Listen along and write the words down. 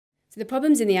So the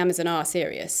problems in the Amazon are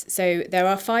serious. So there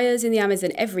are fires in the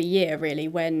Amazon every year, really,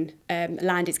 when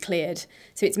land is cleared.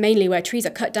 So it's mainly where trees are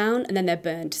cut down and then they're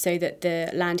burned so that the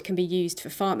land can be used for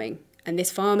farming. And this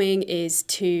farming is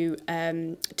to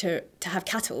have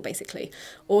cattle, basically,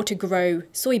 or to grow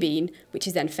soybean, which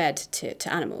is then fed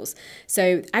to animals.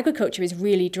 So agriculture is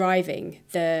really driving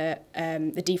the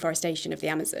deforestation of the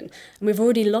Amazon. And we've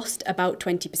already lost about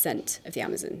 20% of the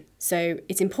Amazon. So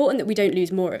it's important that we don't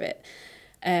lose more of it.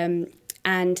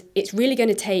 And it's really going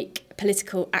to take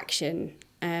political action,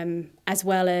 as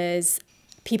well as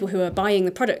people who are buying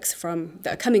the products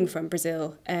that are coming from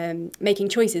Brazil, making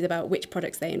choices about which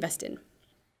products they invest in.